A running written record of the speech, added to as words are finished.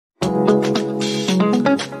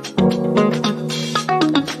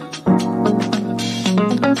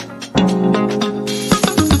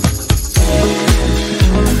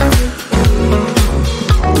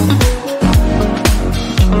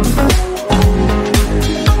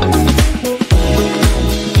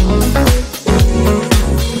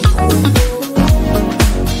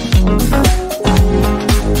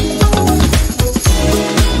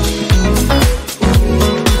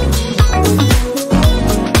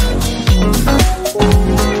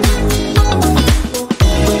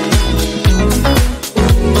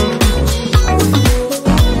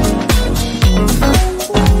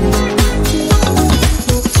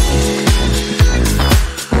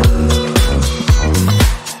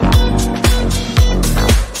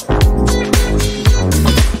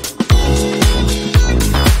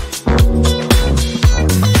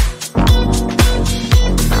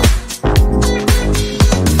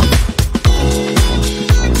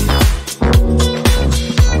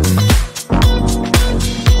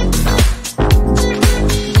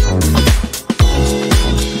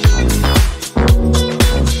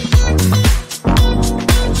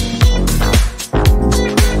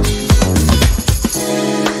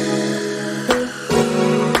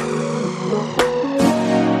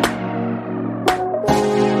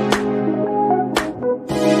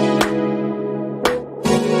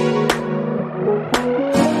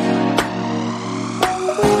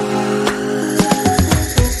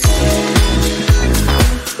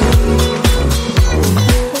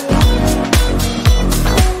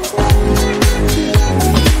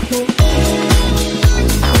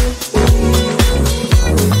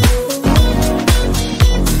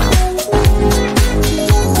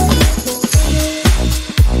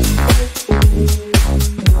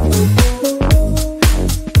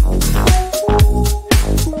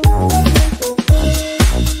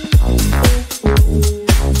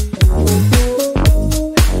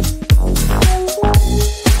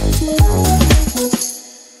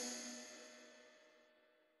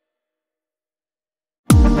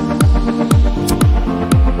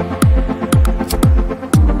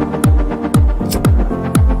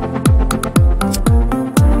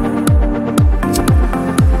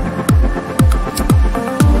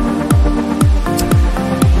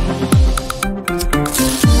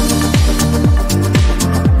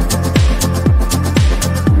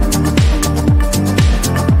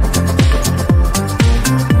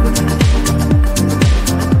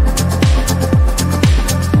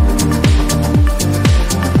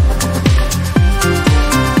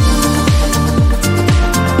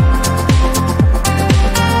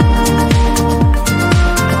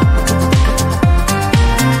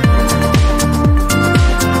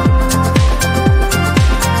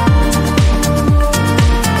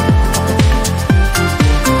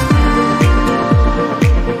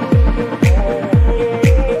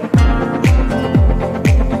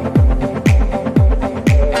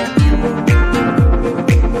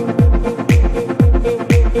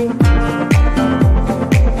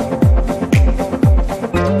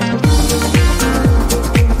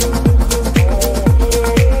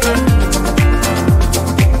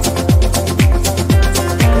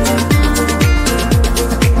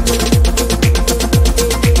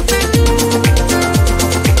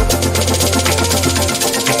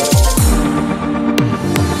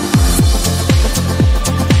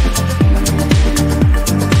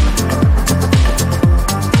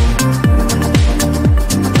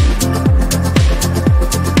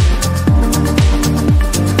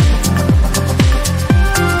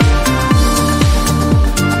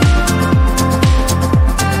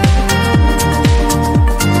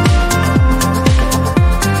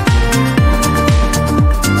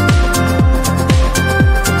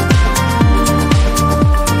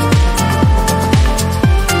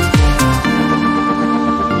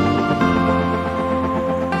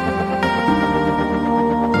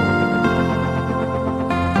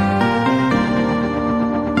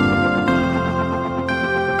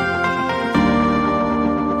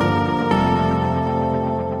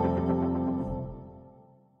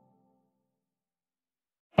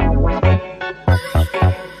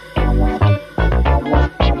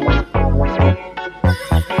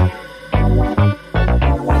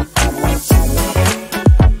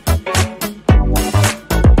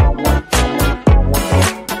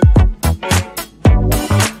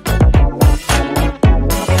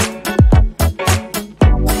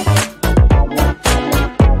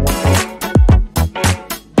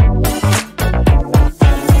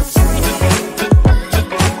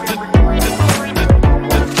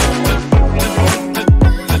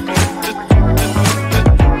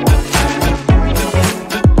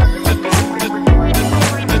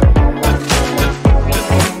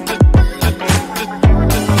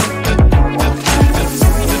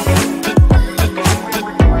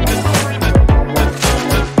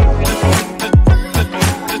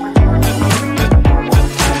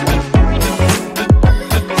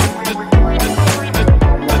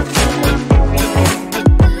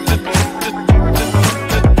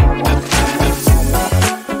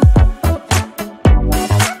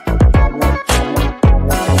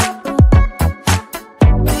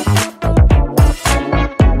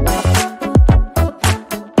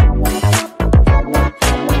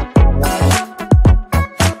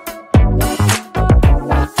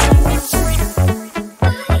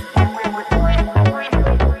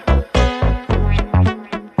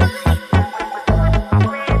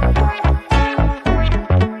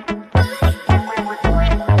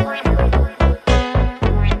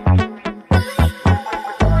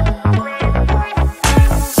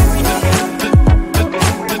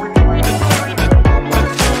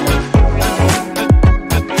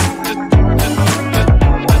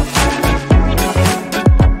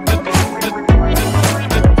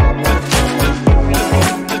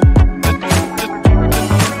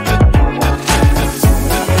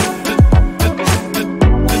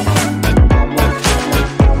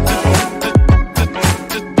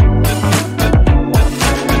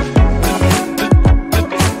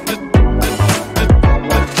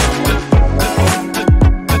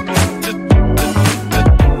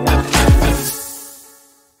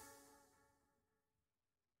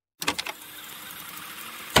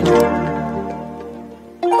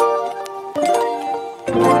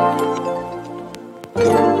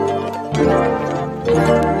Need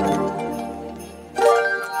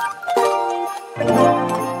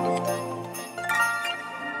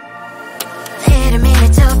a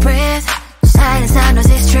minute to breathe. Silence on those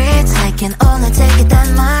streets. I can only take it that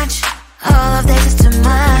much. All of this is too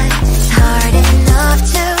much. It's hard enough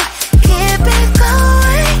to keep it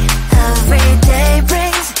going. Every day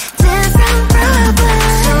brings different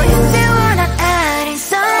problems. So if you are not adding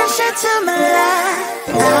sunshine to my life,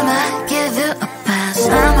 I'ma give you a pass.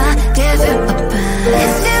 I'ma give you a pass.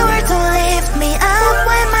 If you were to lift me up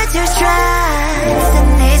when my tears dry, it's an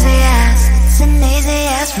easy yes. It's an easy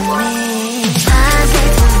yes for me.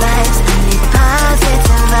 Positive vibes. I need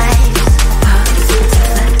positive vibes.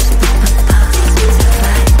 Positive vibes. Positive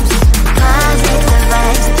vibes. Positive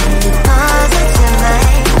vibes. I need positive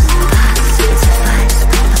vibes. Positive vibes.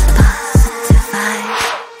 Positive vibes.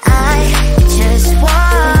 I just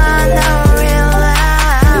wanna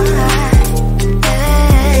realize.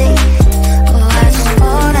 Oh, I just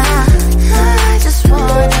wanna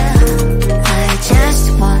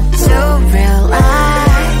to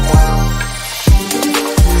realize.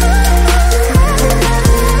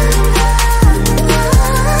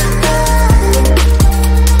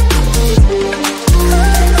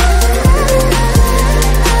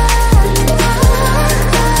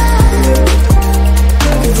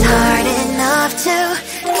 It's hard enough to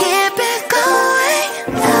keep it going.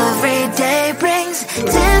 Every day brings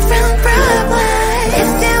different problems. If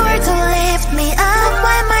you were to lift me up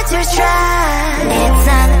when my tears dry, it's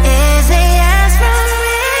an easy yes from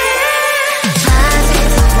me.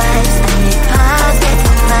 Positive vibes, I need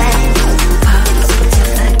positive vibes. Positive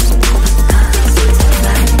vibes, positive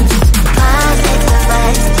vibes. Positive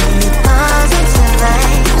vibes, I need positive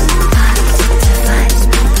vibes. Positive vibes,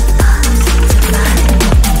 positive vibes.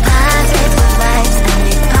 Positive vibes, I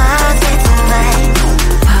need positive vibes.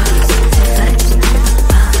 Positive vibes,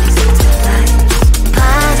 positive vibes.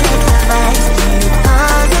 Positive vibes, I need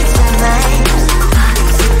positive vibes.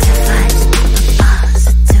 Positive vibes,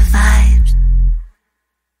 positive vibes.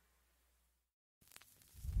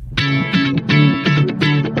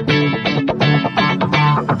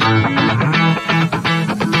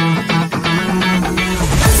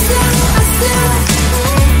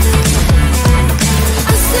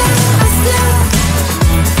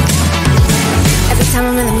 Every time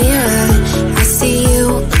I'm in the mirror, I see you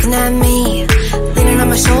looking at me, leaning on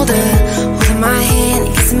my shoulder, holding my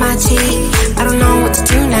hand, kissing my cheek. I don't know what to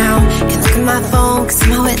do now. Can't look at my phone, cause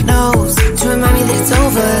somehow it knows to remind me that it's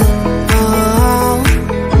over. Oh,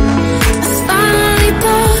 I finally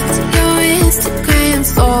blocked your Instagram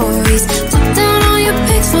stories, took down all your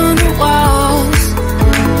pics from the walls.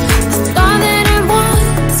 I thought that I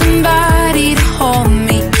want somebody to hold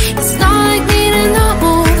me. It's not like me to not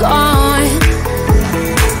move on.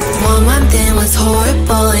 1 month in was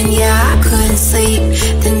horrible, and yeah, I couldn't sleep.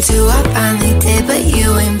 Then 2, I